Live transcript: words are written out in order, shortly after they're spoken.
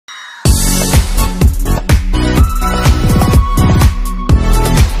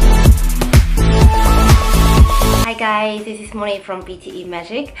guys, this is Moni from BTE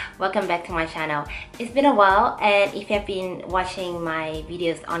Magic. Welcome back to my channel. It's been a while, and if you have been watching my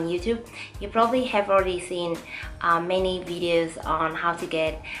videos on YouTube, you probably have already seen many videos on how to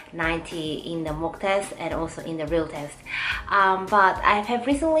get 90 in the mock test and also in the real test. But I have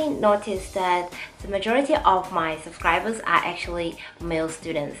recently noticed that the majority of my subscribers are actually male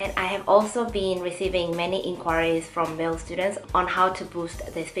students, and I have also been receiving many inquiries from male students on how to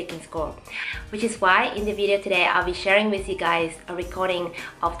boost their speaking score, which is why in the video today I'll be sharing with you guys a recording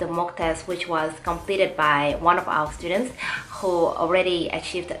of the mock test which was completed by one of our students who already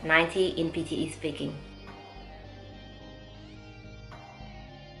achieved 90 in PTE speaking.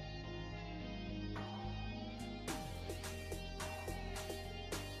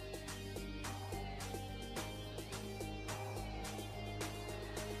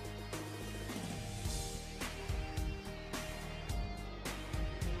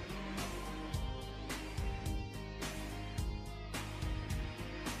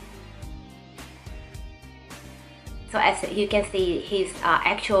 So as you can see, his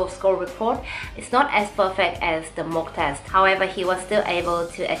actual score report is not as perfect as the mock test. However, he was still able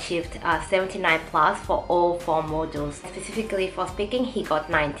to achieve 79 plus for all 4 modules. Specifically for speaking, he got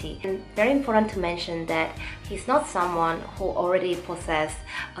 90. And very important to mention that he's not someone who already possesses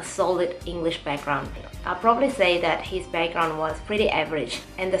a solid English background. I'll probably say that his background was pretty average,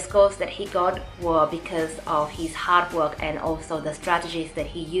 and the scores that he got were because of his hard work and also the strategies that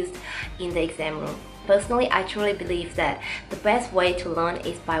he used in the exam room. Personally, I truly believe that the best way to learn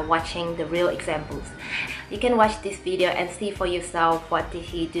is by watching the real examples. You can watch this video and see for yourself what did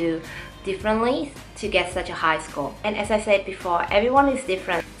he do differently to get such a high score. And as I said before, everyone is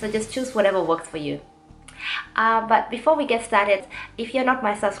different, so just choose whatever works for you. But before we get started, if you're not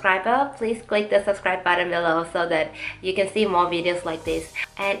my subscriber, please click the subscribe button below so that you can see more videos like this.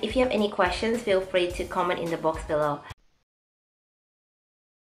 And if you have any questions, feel free to comment in the box below.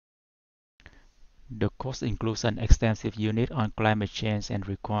 The course includes an extensive unit on climate change and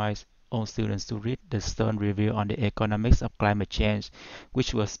requires all students to read the Stern Review on the Economics of Climate Change,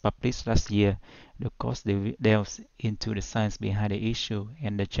 which was published last year. The course delves into the science behind the issue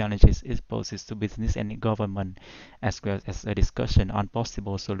and the challenges it poses to business and government, as well as a discussion on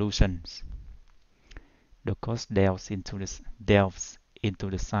possible solutions. The course delves into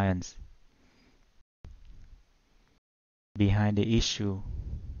the science behind the issue,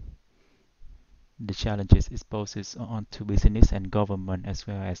 the challenges it poses to business and government, as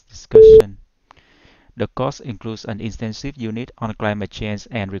well as discussion. The course includes an intensive unit on climate change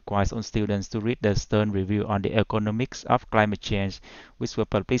and requires all students to read the Stern Review on the Economics of Climate Change, which was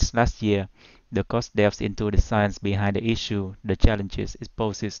published last year. The course delves into the science behind the issue, the challenges it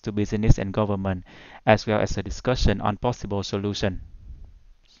poses to business and government, as well as a discussion on possible solutions.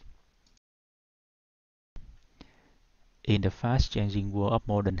 In the fast-changing world of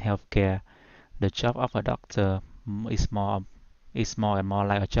modern healthcare, the job of a doctor is more and more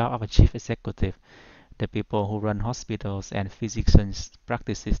like a job of a chief executive. The people who run hospitals and physicians'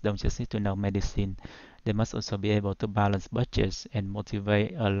 practices don't just need to know medicine. They must also be able to balance budgets and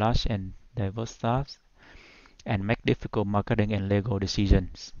motivate a large and diverse staff and make difficult marketing and legal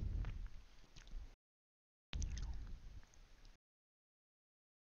decisions.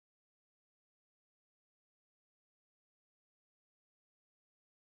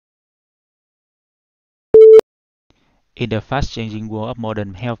 In the fast-changing world of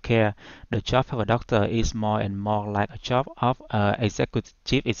modern healthcare, the job of a doctor is more and more like a job of a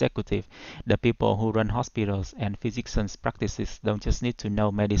chief executive. The people who run hospitals and physicians' practices don't just need to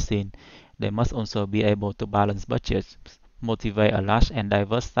know medicine. They must also be able to balance budgets, motivate a large and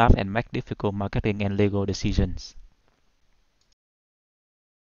diverse staff, and make difficult marketing and legal decisions.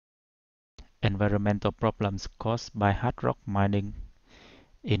 Environmental problems caused by hard rock mining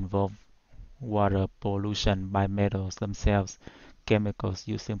involve water pollution by metals themselves, chemicals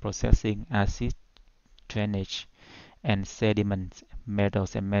used in processing, acid drainage, and sediments.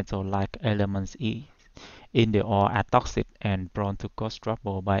 Metals and metal-like elements in the ore are toxic and prone to cause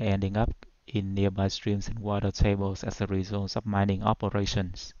trouble by ending up in nearby streams and water tables as a result of mining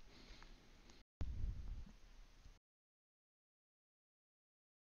operations.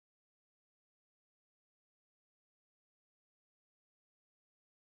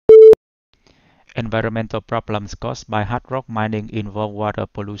 Environmental problems caused by hard rock mining involve water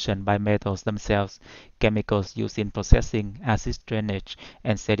pollution by metals themselves, chemicals used in processing, acid drainage,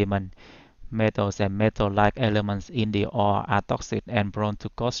 and sediment. Metals and metal-like elements in the ore are toxic and prone to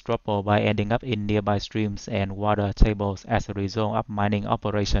cause trouble by ending up in nearby streams and water tables as a result of mining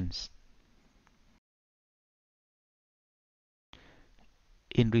operations.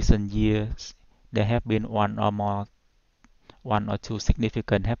 In recent years, there have been one or more one or two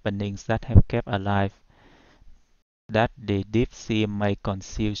significant happenings that have kept alive that the deep sea may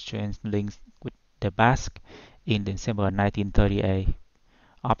conceal strange links with the Basque. In December 1938,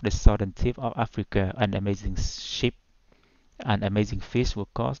 off the southern tip of Africa, an amazing fish was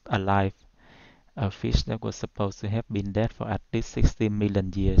caught alive, a fish that was supposed to have been dead for at least 60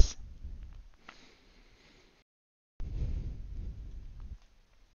 million years.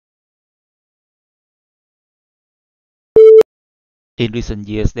 In recent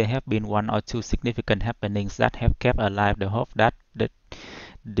years, there have been one or two significant happenings that have kept alive the hope that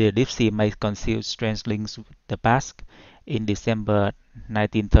the deep sea may conceal strange links with the past. In December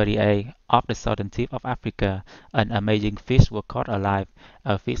 1938, off the southern tip of Africa, an amazing fish was caught alive,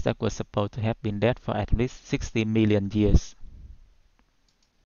 a fish that was supposed to have been dead for at least 60 million years.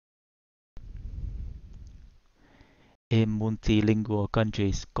 In multilingual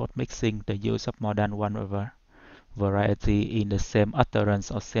countries, code mixing, the use of more than one variety in the same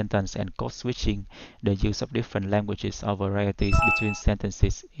utterance or sentence, and code switching, the use of different languages or varieties between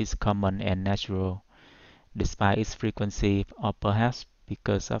sentences, is common and natural. Despite its frequency, or perhaps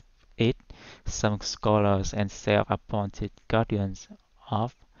because of it, some scholars and self-appointed guardians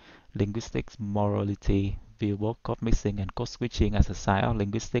of linguistic morality view both code mixing and code switching as a sign of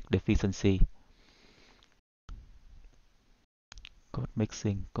linguistic deficiency. Code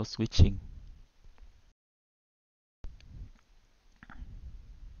mixing, code switching.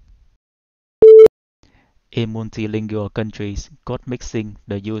 In multilingual countries, code mixing,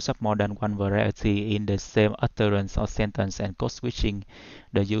 the use of more than one variety in the same utterance or sentence, and code switching,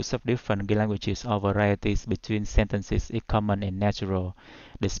 the use of different languages or varieties between sentences, is common and natural.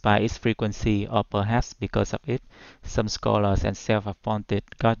 Despite its frequency, or perhaps because of it, some scholars and self-appointed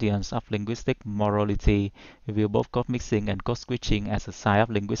guardians of linguistic morality view both code mixing and code switching as a sign of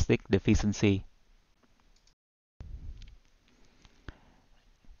linguistic deficiency.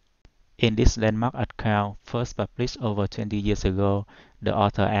 In this landmark account, first published over 20 years ago, the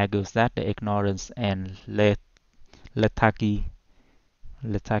author argues that the ignorance and lethargy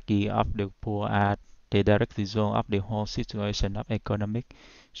of the poor are the direct result of the whole situation of economic,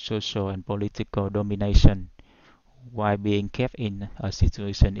 social, and political domination, while being kept in a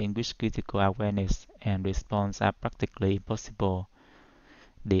situation in which critical awareness and response are practically impossible.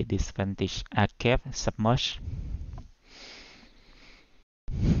 The disadvantaged are kept submerged.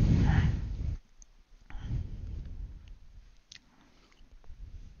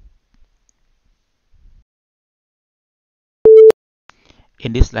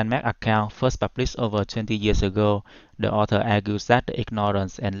 In this landmark account, first published over 20 years ago, the author argues that the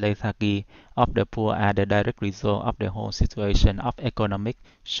ignorance and lethargy of the poor are the direct result of the whole situation of economic,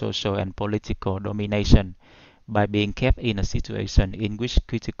 social, and political domination. By being kept in a situation in which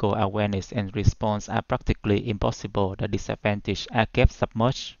critical awareness and response are practically impossible, the disadvantaged are kept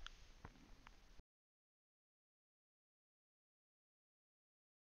submerged.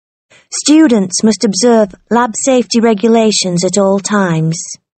 Students must observe lab safety regulations at all times.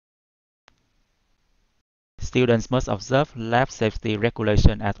 Students must observe lab safety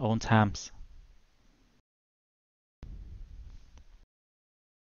regulation at all times.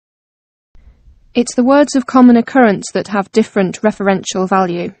 It's the words of common occurrence that have different referential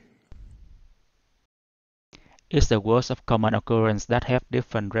value. It's the words of common occurrence that have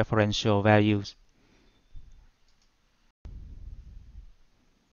different referential values.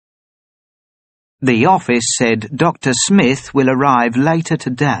 The office said Dr. Smith will arrive later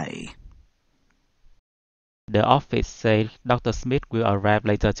today. The office said Dr. Smith will arrive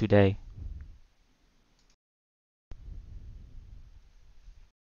later today.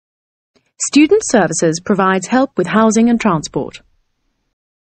 Student Services provides help with housing and transport.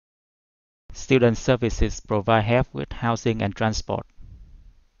 Student Services provide help with housing and transport.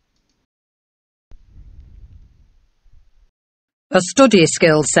 A study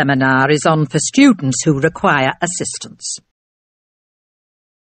skills seminar is on for students who require assistance.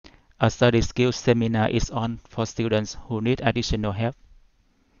 A study skills seminar is on for students who need additional help.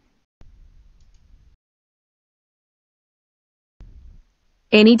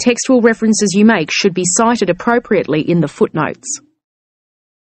 Any textual references you make should be cited appropriately in the footnotes.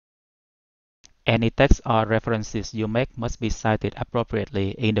 Any text or references you make must be cited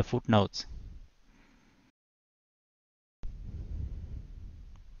appropriately in the footnotes.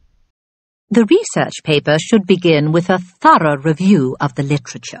 The research paper should begin with a thorough review of the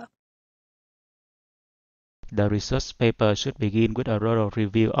literature. The research paper should begin with a thorough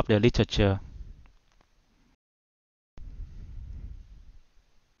review of the literature.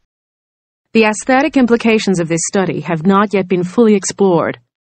 The aesthetic implications of this study have not yet been fully explored.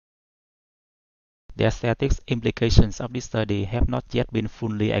 The aesthetics implications of this study have not yet been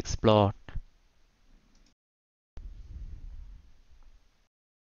fully explored.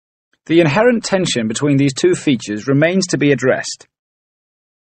 The inherent tension between these two features remains to be addressed.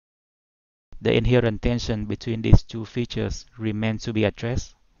 The inherent tension between these two features remains to be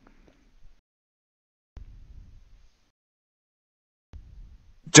addressed.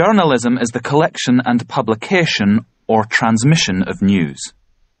 Journalism is the collection and publication or transmission of news.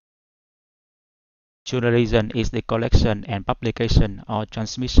 Journalism is the collection and publication or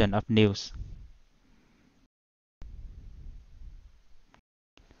transmission of news.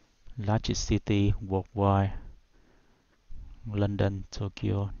 Largest city worldwide: London,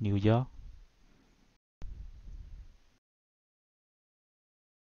 Tokyo, New York.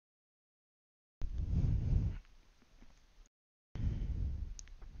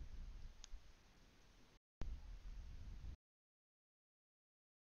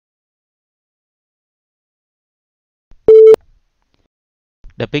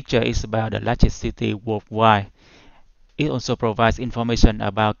 The picture is about the largest city worldwide. It also provides information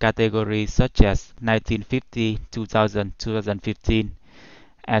about categories such as 1950, 2000, 2015.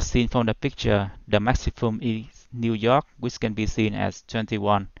 As seen from the picture, the maximum is New York, which can be seen as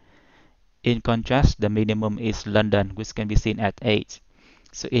 21. In contrast, the minimum is London, which can be seen at 8.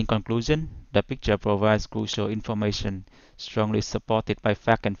 So in conclusion, the picture provides crucial information, strongly supported by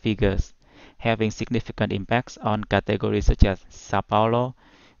facts and figures, having significant impacts on categories such as Sao Paulo,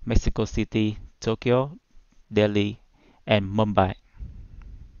 Mexico City, Tokyo, Delhi, and Mumbai.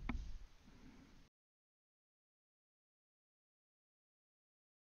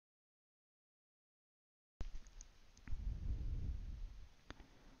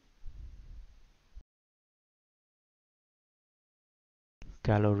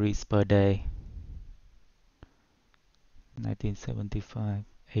 Calories per day: 1975,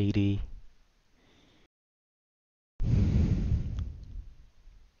 80.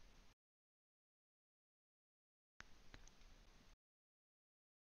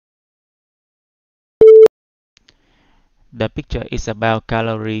 The picture is about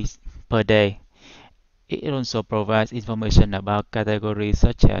calories per day. It also provides information about categories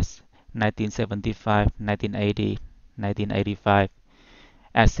such as 1975, 1980, 1985.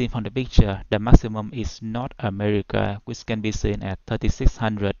 As seen from the picture, the maximum is North America, which can be seen at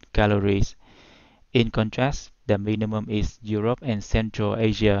 3600 calories. In contrast, the minimum is Europe and Central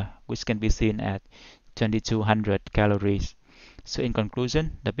Asia, which can be seen at 2200 calories. So in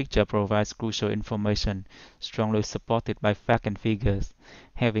conclusion, the picture provides crucial information, strongly supported by facts and figures,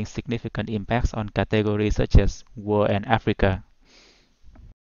 having significant impacts on categories such as war and Africa.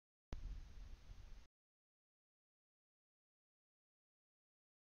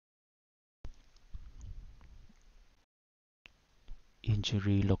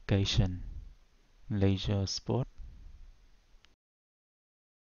 Injury location: leisure sport,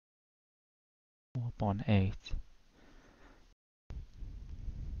 4.8.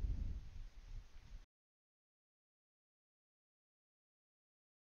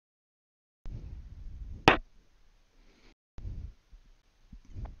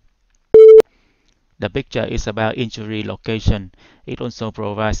 The picture is about injury location. It also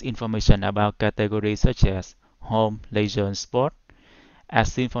provides information about categories such as home, leisure, and sport.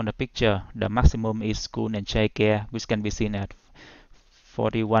 As seen from the picture, the maximum is school and childcare, which can be seen at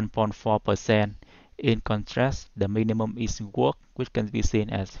 41.4%. In contrast, the minimum is work, which can be seen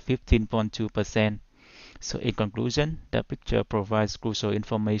as 15.2%. So in conclusion, the picture provides crucial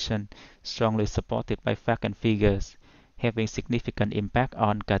information, strongly supported by facts and figures, having significant impact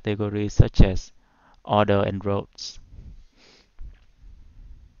on categories such as order and roads.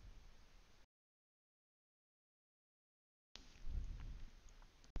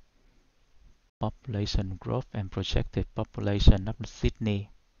 Population growth and projected population of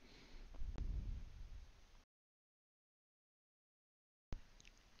Sydney.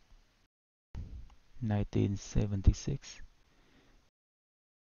 (1976).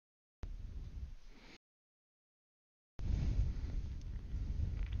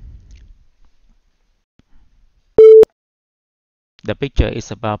 The picture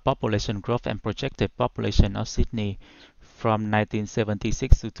is about population growth and projected population of Sydney from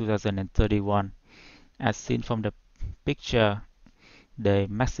 1976 to 2031. As seen from the picture, the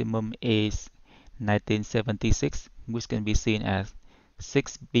maximum is 1976, which can be seen as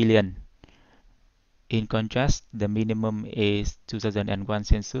 6 billion. In contrast, the minimum is 2001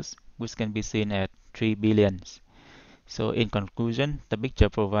 census, which can be seen at 3 billion. So in conclusion, the picture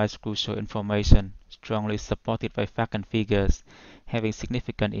provides crucial information, strongly supported by facts and figures, having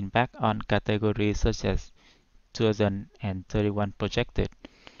significant impact on categories such as 2031 projected.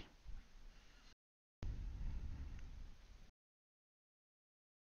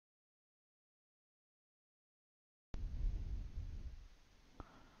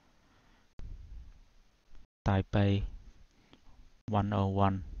 Taipei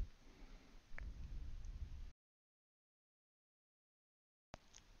 101.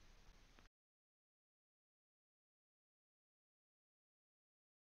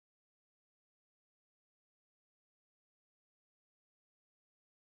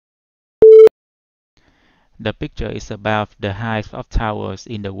 The picture is about the height of towers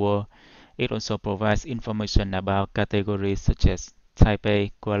in the world. It also provides information about categories such as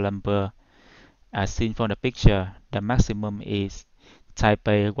Taipei, Kuala Lumpur. As seen from the picture, the maximum is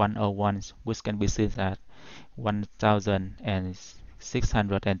Taipei 101, which can be seen at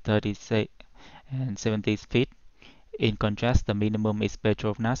 1,670 feet. In contrast, the minimum is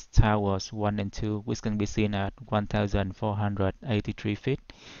Petronas Towers 1 and 2, which can be seen at 1,483 feet.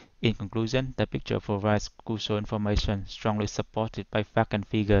 In conclusion, the picture provides crucial information strongly supported by facts and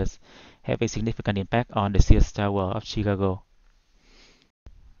figures, having significant impact on the Sears Tower of Chicago.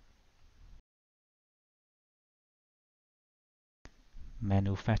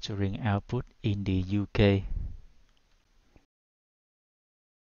 Manufacturing output in the UK.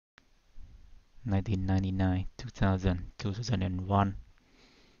 1999, 2000, 2001.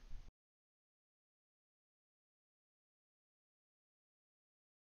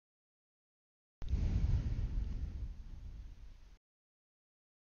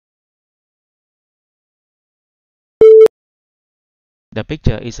 The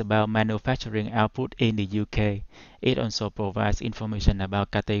picture is about manufacturing output in the UK. It also provides information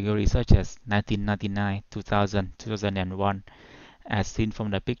about categories such as 1999, 2000, 2001. As seen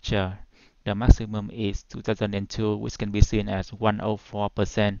from the picture, the maximum is 2002, which can be seen as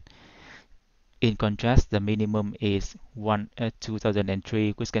 104%. In contrast, the minimum is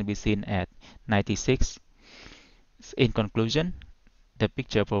 2003, which can be seen at 96. In conclusion, the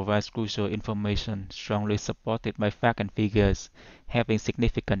picture provides crucial information strongly supported by facts and figures, having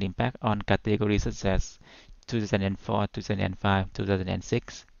significant impact on categories such as 2004, 2005,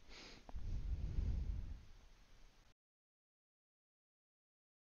 2006.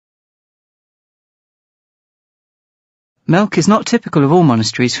 Milk is not typical of all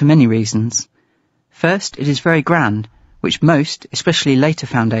monasteries for many reasons. First, it is very grand, which most, especially later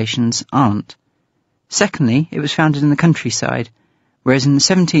foundations, aren't. Secondly, it was founded in the countryside, whereas in the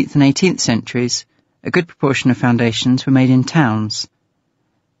 17th and 18th centuries, a good proportion of foundations were made in towns.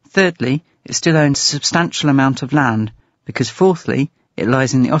 Thirdly, it still owns a substantial amount of land, because fourthly, it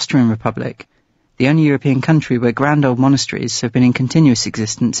lies in the Austrian Republic, the only European country where grand old monasteries have been in continuous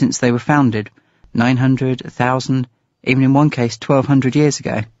existence since they were founded, 900, 1,000, even in one case 1,200 years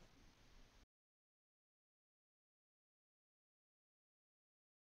ago.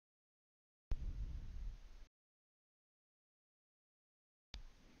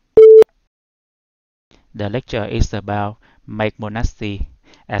 The lecture is about make monastery.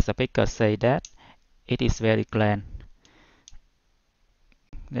 As the speaker said that it is very grand.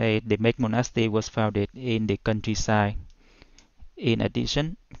 The make monastery was founded in the countryside. In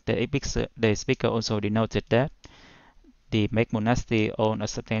addition, the speaker also denoted that the make monastery owned a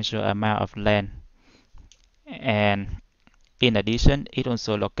substantial amount of land, and in addition, it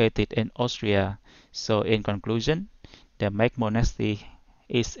also located in Austria. So, in conclusion, the make monastery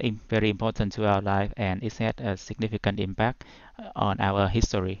is very important to our life, and it had a significant impact on our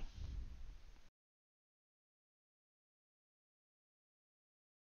history.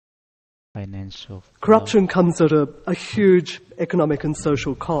 Financial Corruption comes at a huge economic and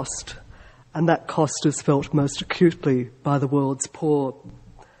social cost, and that cost is felt most acutely by the world's poor.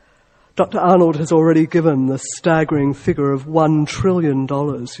 Dr. Arnold has already given the staggering figure of $1 trillion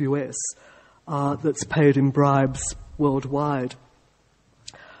US that's paid in bribes worldwide.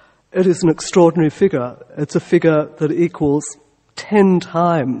 It is an extraordinary figure. It's a figure that equals 10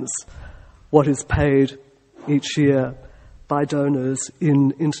 times what is paid each year by donors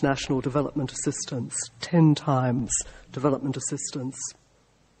in international development assistance. 10 times development assistance.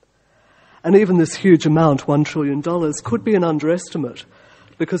 And even this huge amount, $1 trillion, could be an underestimate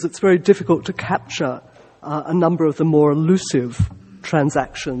because it's very difficult to capture a number of the more elusive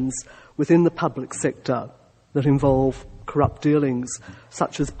transactions within the public sector that involve corrupt dealings,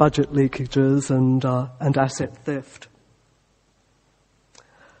 such as budget leakages and asset theft.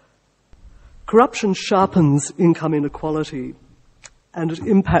 Corruption sharpens income inequality, and it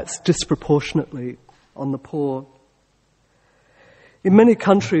impacts disproportionately on the poor. In many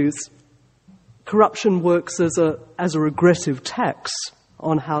countries, corruption works as a regressive tax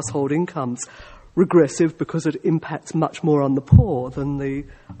on household incomes. Regressive because it impacts much more on the poor than the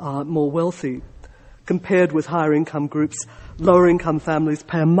more wealthy. Compared with higher income groups, lower income families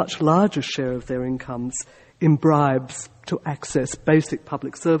pay a much larger share of their incomes in bribes to access basic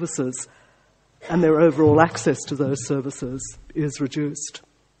public services, and their overall access to those services is reduced.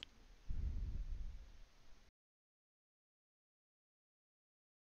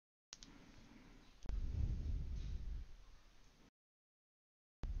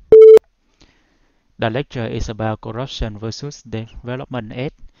 The lecture is about corruption versus development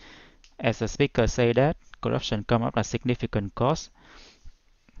aid. As the speaker said that corruption comes up as significant cost.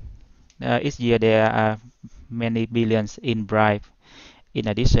 Each year there are many billions in bribe. In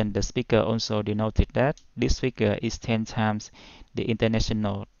addition, the speaker also denoted that this figure is 10 times the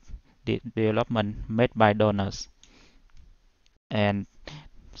international development made by donors. And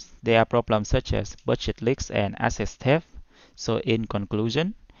there are problems such as budget leaks and asset theft. So in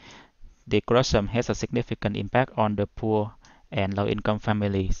conclusion, the corruption has a significant impact on the poor and low-income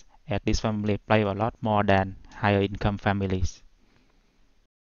families, as these families pay a lot more than higher-income families.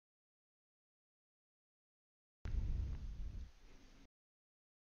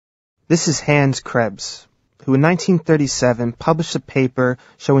 This is Hans Krebs, who in 1937 published a paper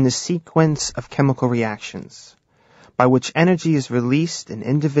showing the sequence of chemical reactions, by which energy is released in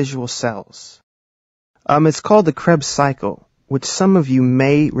individual cells. It's called the Krebs cycle, which some of you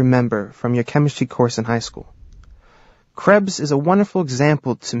may remember from your chemistry course in high school. Krebs is a wonderful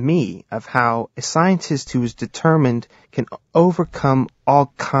example to me of how a scientist who is determined can overcome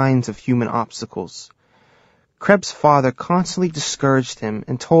all kinds of human obstacles. Krebs' father constantly discouraged him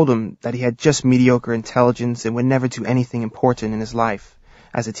and told him that he had just mediocre intelligence and would never do anything important in his life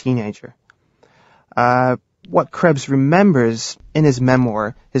as a teenager. What Krebs remembers in his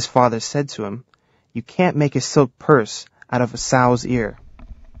memoir, his father said to him, "You can't make a silk purse out of a sow's ear."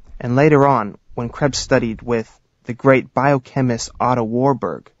 And later on, when Krebs studied with the great biochemist Otto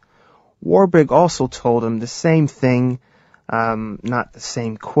Warburg, Warburg also told him the same thing, not the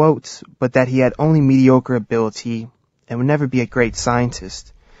same quote, but that he had only mediocre ability and would never be a great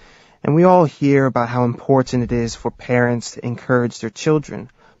scientist. And we all hear about how important it is for parents to encourage their children,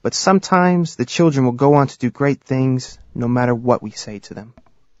 but sometimes the children will go on to do great things no matter what we say to them.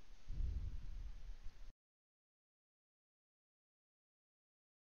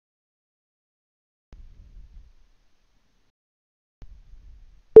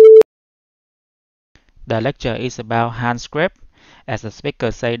 The lecture is about Hans Krebs. As the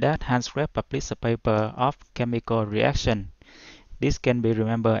speaker said that Hans Krebs published a paper of chemical reaction. This can be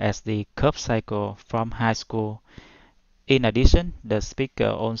remembered as the Krebs cycle from high school. In addition, the speaker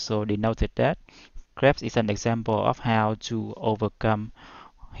also denoted that Krebs is an example of how to overcome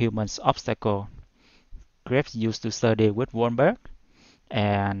humans' obstacles. Krebs used to study with Warburg,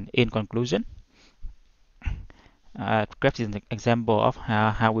 and in conclusion, Krebs is an example of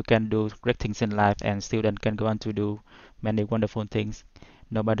how we can do great things in life, and students can go on to do many wonderful things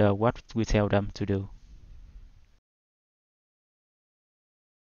no matter what we tell them to do.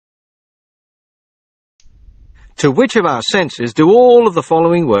 To which of our senses do all of the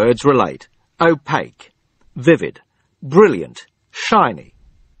following words relate? Opaque, vivid, brilliant, shiny.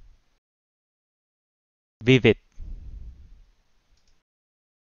 Vivid.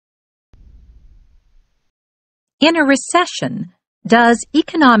 In a recession, does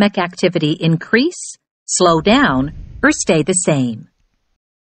economic activity increase, slow down, or stay the same?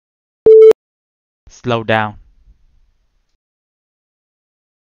 Slow down.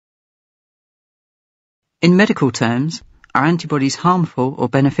 In medical terms, are antibodies harmful or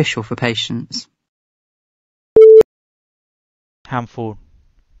beneficial for patients? Harmful.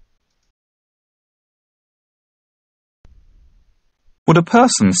 Would a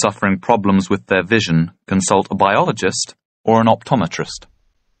person suffering problems with their vision consult a biologist or an optometrist?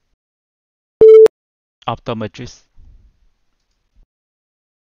 Optometrist.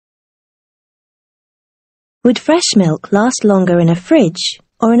 Would fresh milk last longer in a fridge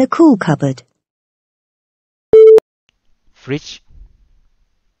or in a cool cupboard? Fridge.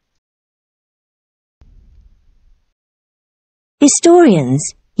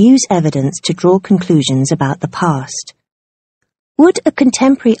 Historians use evidence to draw conclusions about the past. Would a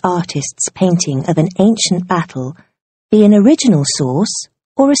contemporary artist's painting of an ancient battle be an original source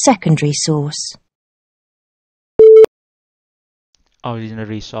or a secondary source?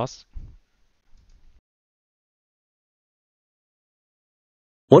 Ordinary source.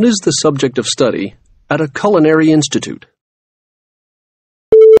 What is the subject of study at a culinary institute?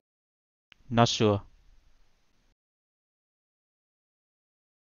 Not sure.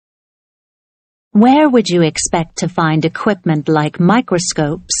 Where would you expect to find equipment like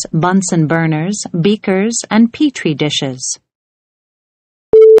microscopes, Bunsen burners, beakers, and petri dishes?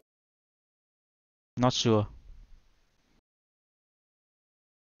 Not sure.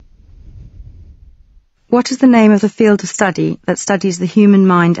 What is the name of the field of study that studies the human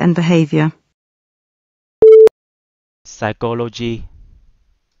mind and behavior? Psychology.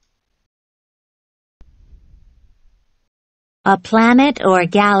 A planet or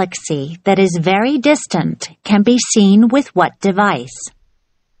galaxy that is very distant can be seen with what device?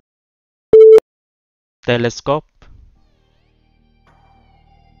 Telescope.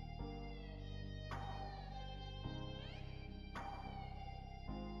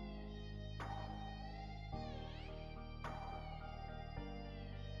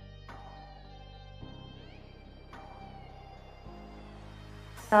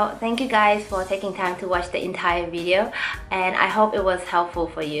 So thank you guys for taking time to watch the entire video, and I hope it was helpful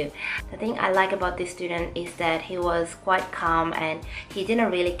for you. The thing I like about this student is that he was quite calm and he didn't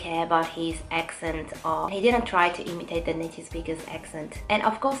really care about his accent, or he didn't try to imitate the native speaker's accent. And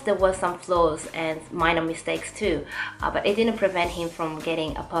of course there were some flaws and minor mistakes too, but it didn't prevent him from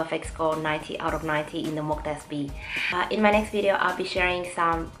getting a perfect score 90 out of 90 in the mock test B. In my next video I'll be sharing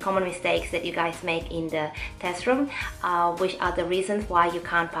some common mistakes that you guys make in the test room, which are the reasons why you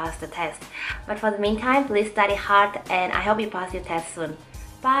can't pass the test. But for the meantime, please study hard and I hope you pass your test soon.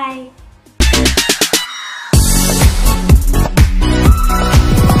 Bye!